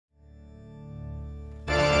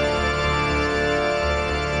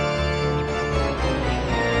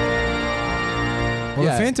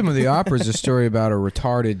Phantom of the Opera is a story about a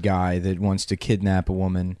retarded guy that wants to kidnap a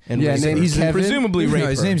woman. And he's presumably rape her.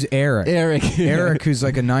 His name's Eric. Eric, who's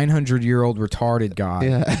like a 900-year-old retarded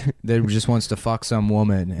guy that just wants to fuck some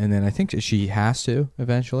woman, and then I think she has to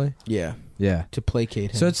eventually. Yeah. To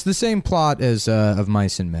placate him. So it's the same plot as of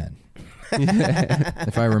Mice and Men.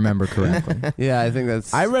 If I remember correctly. Yeah, I think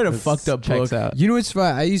that's. I read a fucked up book. Out. You know what's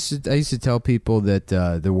fun? I used to tell people that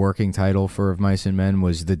the working title for Of Mice and Men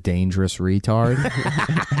was The Dangerous Retard,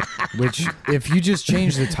 which if you just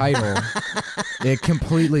change the title, it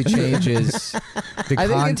completely changes the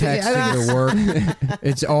context of the work.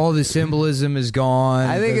 It's all the symbolism is gone.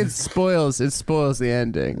 I think it spoils the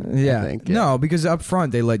ending. Yeah. I think, No, because up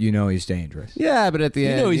front they let you know he's dangerous. Yeah, but at the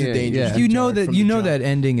end, you know he's a dangerous. Yeah. You know that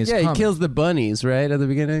ending is. Yeah, coming. he kills the bunnies right at the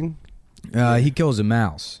beginning. He kills a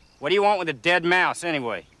mouse. What do you want with a dead mouse,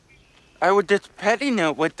 anyway? I was just petting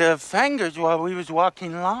it with the fingers while we was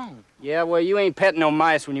walking along. Yeah, well, you ain't petting no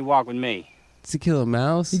mice when you walk with me. Does he kill a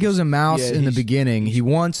mouse? He kills a mouse in the beginning. He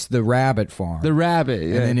wants the rabbit farm. The rabbit,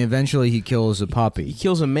 And then eventually he kills a puppy. He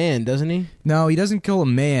kills a man, doesn't he? No, he doesn't kill a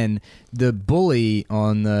man. The bully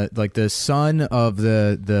on the son of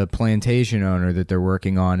the plantation owner that they're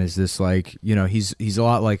working on is this he's a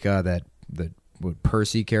lot like the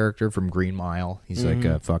Percy character from Green Mile. He's like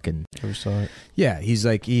a fucking. Never saw it. Yeah, he's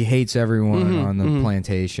like he hates everyone on the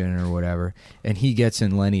plantation or whatever, and he gets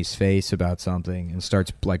in Lenny's face about something and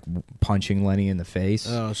starts like punching Lenny in the face.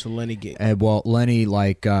 Oh, so Lenny get. And well, Lenny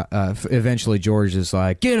eventually George is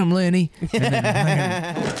like, "Get him, Lenny!" And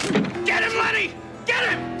then Get him, Lenny! Get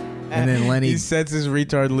him! And then Lenny he sets his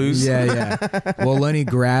retard loose. Yeah. Well, Lenny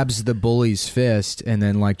grabs the bully's fist and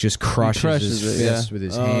then like just crushes his fist with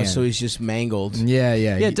his hand. So he's just mangled. Yeah.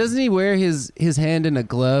 Yeah, doesn't he wear his hand in a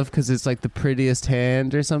glove because it's like the prettiest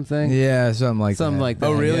hand or something? Yeah, something like that.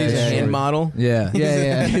 Oh, really? Yeah, He's a yeah, hand model? Yeah.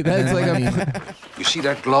 Yeah. That's like a. You see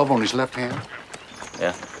that glove on his left hand?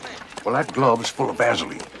 Yeah. Well, that glove is full of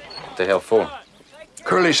Vaseline. What the hell for?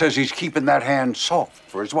 Curly says he's keeping that hand soft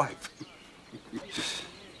for his wife.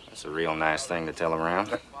 That's a real nice thing to tell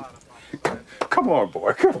around. Come on,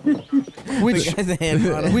 boy.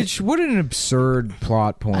 What an absurd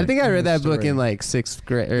plot point. I think I read that book in like 6th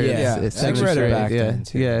grade. I read it back then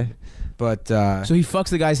too. Yeah. But so he fucks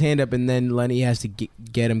the guy's hand up, and then Lenny has to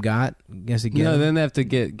get him got. Then they have to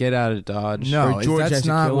get out of Dodge. No, that's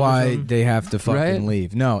not why they have to fucking Right?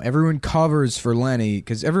 leave. No, everyone covers for Lenny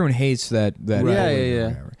because everyone hates that. Yeah.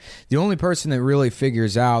 Whatever. The only person that really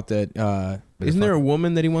figures out that isn't there a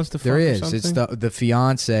woman that he wants to fuck? There or is. something? It's the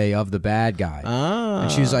fiance of the bad guy. Ah.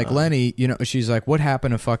 And she's like, Lenny, she's like, what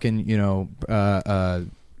happened to fucking,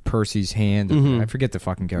 Percy's hand? I forget the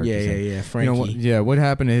fucking character's name. Yeah. Frankie. What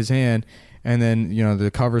happened to his hand? And then,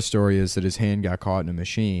 the cover story is that his hand got caught in a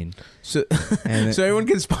machine. So everyone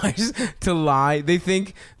conspires to lie. They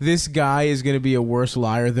think this guy is going to be a worse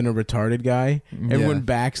liar than a retarded guy. Everyone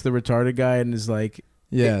backs the retarded guy and is like,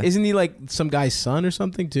 isn't he like some guy's son or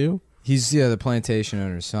something too? He's the plantation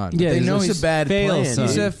owner's son. Yeah, they know he's a bad plan.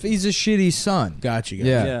 He's a shitty son. Gotcha.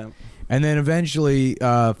 Yeah. And then eventually,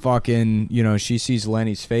 she sees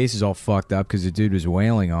Lenny's face is all fucked up because the dude was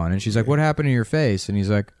wailing on it. And she's like, "What happened to your face?" And he's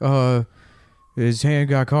like, his hand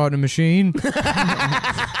got caught in a machine.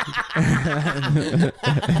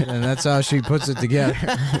 And that's how she puts it together.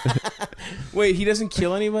 Wait, he doesn't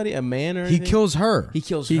kill anybody? A man or anything? He kills her. He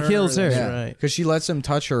kills her. That's right. Because she lets him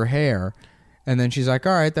touch her hair. And then she's like,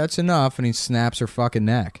 all right, that's enough. And he snaps her fucking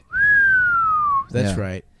neck. That's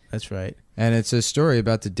right. That's right. And it's a story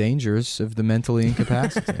about the dangers of the mentally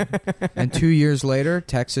incapacitated. And 2 years later,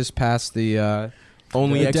 Texas passed the...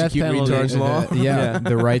 Only execute retards law?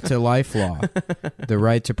 The right to life law. The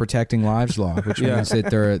right to protecting lives law, which means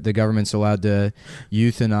that the government's allowed to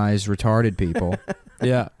euthanize retarded people.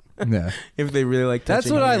 Yeah. Yeah. If they really like touching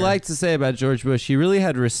That's what I hair. like to say about George Bush. He really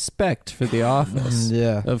had respect for the office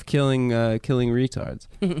of killing retards.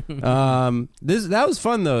 That was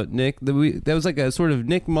fun though, Nick. That was like a sort of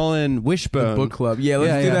Nick Mullen wishbone book club. Yeah,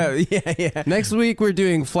 let's do that. Yeah. Next week we're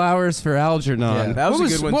doing Flowers for Algernon. Yeah, that was a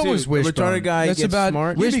good one what too. was Wishbone? Retarded guy That's gets about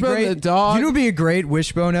smart. Wishbone the dog. You know, what would be a great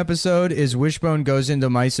Wishbone episode is Wishbone goes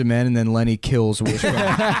into Mice and Men and then Lenny kills Wishbone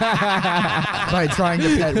by trying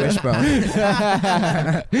to pet Wishbone.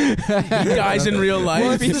 He dies in real life.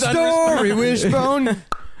 What's the story, Wishbone?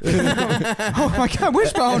 Oh my God,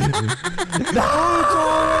 Wishbone!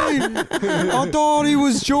 I thought he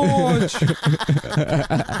was George.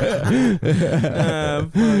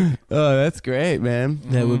 Oh, that's great, man.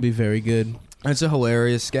 That would be very good. That's a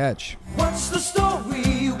hilarious sketch. What's the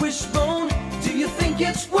story, Wishbone? Do you think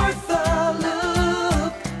it's worth a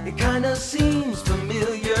look? It kinda seems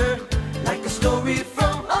familiar, like a story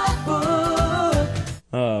from a book.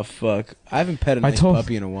 fuck. I haven't pet a nice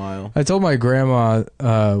puppy in a while. I told my grandma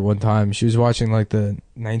one time, she was watching like the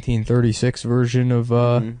 1936 version of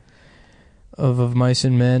Mice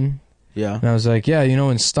and Men. Yeah. And I was like, yeah,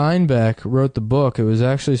 when Steinbeck wrote the book, it was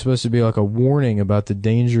actually supposed to be like a warning about the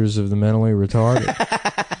dangers of the mentally retarded.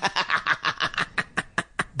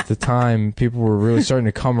 At the time, people were really starting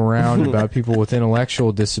to come around about people with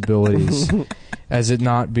intellectual disabilities as it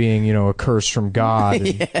not being, a curse from God.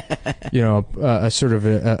 And, a sort of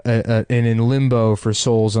an in limbo for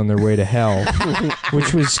souls on their way to hell,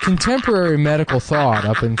 which was contemporary medical thought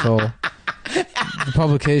up until the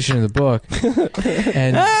publication of the book.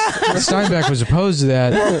 And Steinbeck was opposed to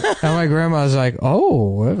that, and my grandma was like,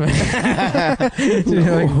 "Oh,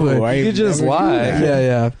 you could just lie."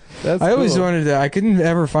 Yeah. That's I always cool. wanted to. I couldn't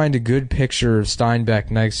ever find a good picture of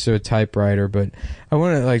Steinbeck next to a typewriter, but I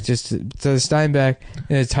wanted so Steinbeck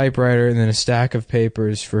and a typewriter, and then a stack of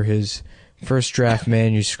papers for his first draft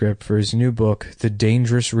manuscript for his new book, The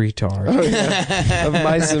Dangerous Retard. Oh, yeah. Of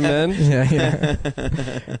Mice and Men? Yeah.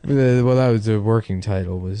 Well, that was the working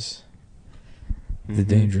title, was The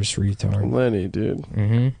Dangerous Retard. Lenny, dude.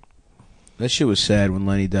 Mm-hmm. That shit was sad when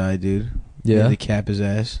Lenny died, dude. Yeah. They had to cap his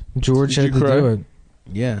ass. George had to do it.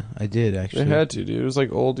 Yeah, I did, actually. They had to, dude. It was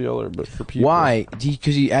like Old Yeller, but for people. Why?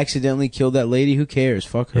 Because he accidentally killed that lady? Who cares?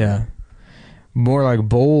 Fuck her. Yeah. More like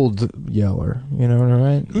Bold Yeller, you know what I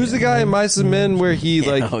mean? Who's the guy in Mice and Men where he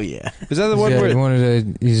like? Oh yeah. Is that the one where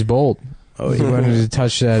he's bold? Oh, he wanted to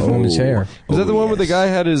touch that woman's hair. Was that the one where the guy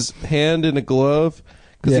had his hand in a glove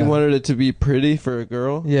because he wanted it to be pretty for a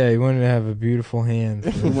girl? Yeah, he wanted to have a beautiful hand.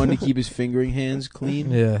 He wanted to keep his fingering hands clean.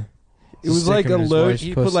 Yeah. It was like a lotion.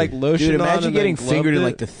 He put like lotion Dude, on. imagine and getting then fingered in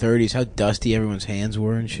gloved like the 30s. How dusty everyone's hands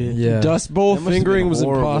were and shit. Yeah. Dust Bowl That must have fingering been was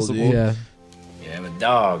horrible, impossible. dude. Yeah. You have a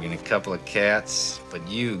dog and a couple of cats, but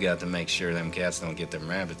you got to make sure them cats don't get them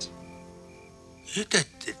rabbits. You did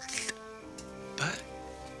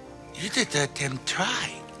let them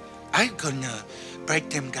try. I'm gonna break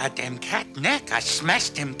them goddamn cat neck. I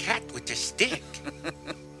smashed them cat with a stick.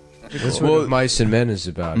 That's what Mice and Men is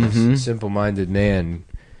about. A simple-minded man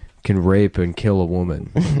can rape and kill a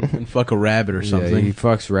woman. And fuck a rabbit or something. Yeah, he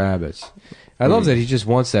fucks rabbits. I love that he just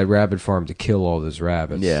wants that rabbit farm to kill all those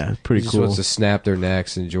rabbits. Yeah, pretty he just cool. wants to snap their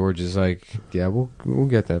necks, and George is like, "Yeah, we'll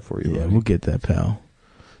get that for you, Yeah, buddy." we'll get that, pal.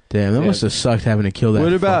 Damn, that must have sucked having to kill that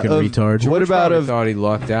fucking retard. George What about probably thought he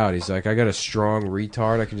lucked out? He's like, I got a strong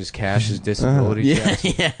retard. I can just cash his disability checks.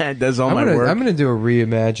 Yeah, it does all my work. I'm gonna do a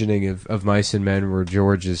reimagining of Mice and Men where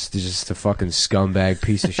George is just a fucking scumbag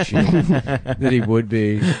piece of shit that he would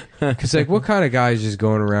be. Because like, what kind of guy is just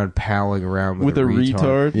going around palling around with a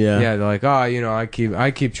retard? Yeah. Yeah, they're like, oh,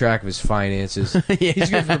 I keep track of his finances. He's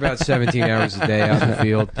good for about 17 hours a day out in the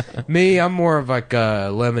field. Me, I'm more of like a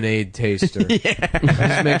lemonade taster. I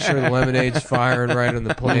just make sure the lemonade's firing right on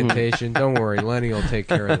the plantation. Don't worry, Lenny will take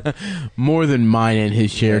care of it. More than mine and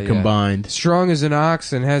his share combined. Strong as an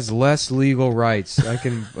ox and has less legal rights.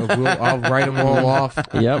 I'll write them all off.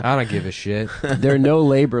 Yep. I don't give a shit. There are no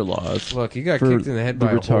labor laws. Look, he got For kicked in the head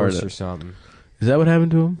by a horse or something. Is that what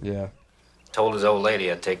happened to him? Yeah. Told his old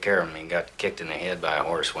lady I'd take care of him. He got kicked in the head by a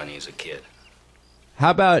horse when he was a kid. How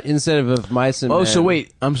about instead of Mice and Men? Oh, so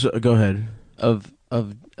wait. Go ahead. Of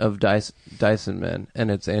Dyson Men, and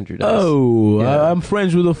it's Andrew Dice. Oh, Yeah. I'm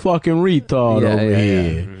friends with a fucking retard over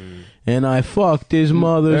here. And I fucked his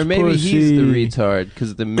mother's Or maybe pussy. he's the retard,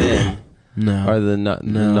 because the men No. are the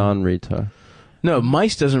non-retard. No,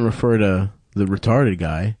 mice doesn't refer to the retarded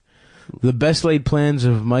guy. The best laid plans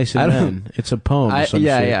of mice and men. It's a poem. Or some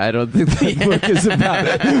shit. I don't think that book is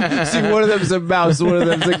about. See, one of them's a mouse, one of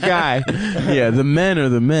them's a guy. Yeah, the men are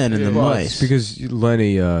the men and the mice. Because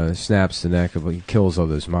Lenny snaps the neck of, he kills all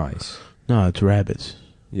those mice. No, it's rabbits.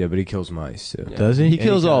 Yeah, but he kills mice too. Does he? He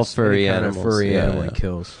kills all furry Any kind of animals. furry yeah. animal he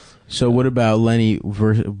kills. So what about Lenny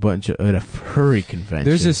versus a bunch at a furry convention?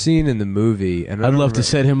 There's a scene in the movie, and I'd love to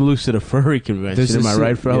set him loose at a furry convention. Am I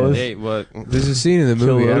right, fellas? Hey, what? There's a scene in the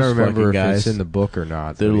Kill movie. I those don't remember if fucking it's guys. in the book or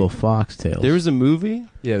not. They're but little foxtails. There was a movie?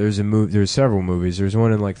 Yeah, there's a movie. There's several movies. There's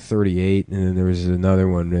one in like '38, and then there was another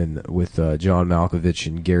one with John Malkovich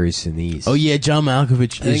and Gary Sinise. Oh yeah, John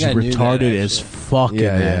Malkovich is I knew that, retarded as fuck.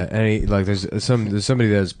 Yeah, in yeah. that. And he, like, there's somebody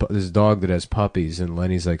that has this dog that has puppies, and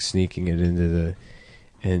Lenny's like sneaking it into the.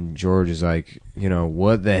 And George is like,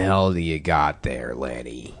 what the hell do you got there,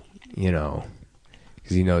 Lenny? Because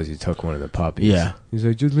he knows he took one of the puppies. Yeah. He's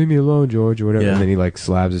like, just leave me alone, George, or whatever. Yeah. And then he like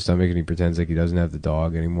slabs his stomach and he pretends like he doesn't have the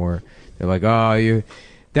dog anymore. They're like, oh,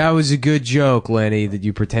 That was a good joke, Lenny, that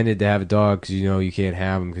you pretended to have a dog because you know you can't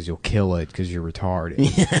have him because you'll kill it because you're retarded.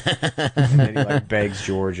 And then he like begs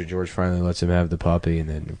George, and George finally lets him have the puppy, and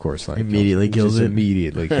then of course like immediately kills it.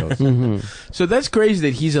 Immediately kills it. So that's crazy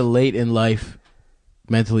that he's a late in life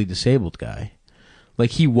mentally disabled guy.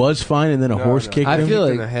 Like he was fine, and then a horse kicked him. I feel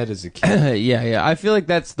like in the head as a kid. yeah. I feel like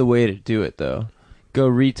that's the way to do it, though. Go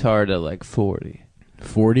retard at like 40.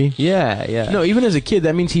 40? Yeah. No, even as a kid,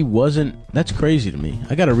 that means he wasn't. That's crazy to me.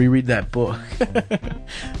 I gotta reread that book.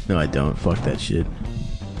 No, I don't. Fuck that shit.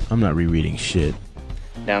 I'm not rereading shit.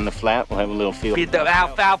 Down the flat, we'll have a little field. Feed the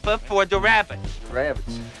alfalfa for the rabbits.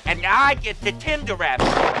 Rabbits. And I get the tender rabbits.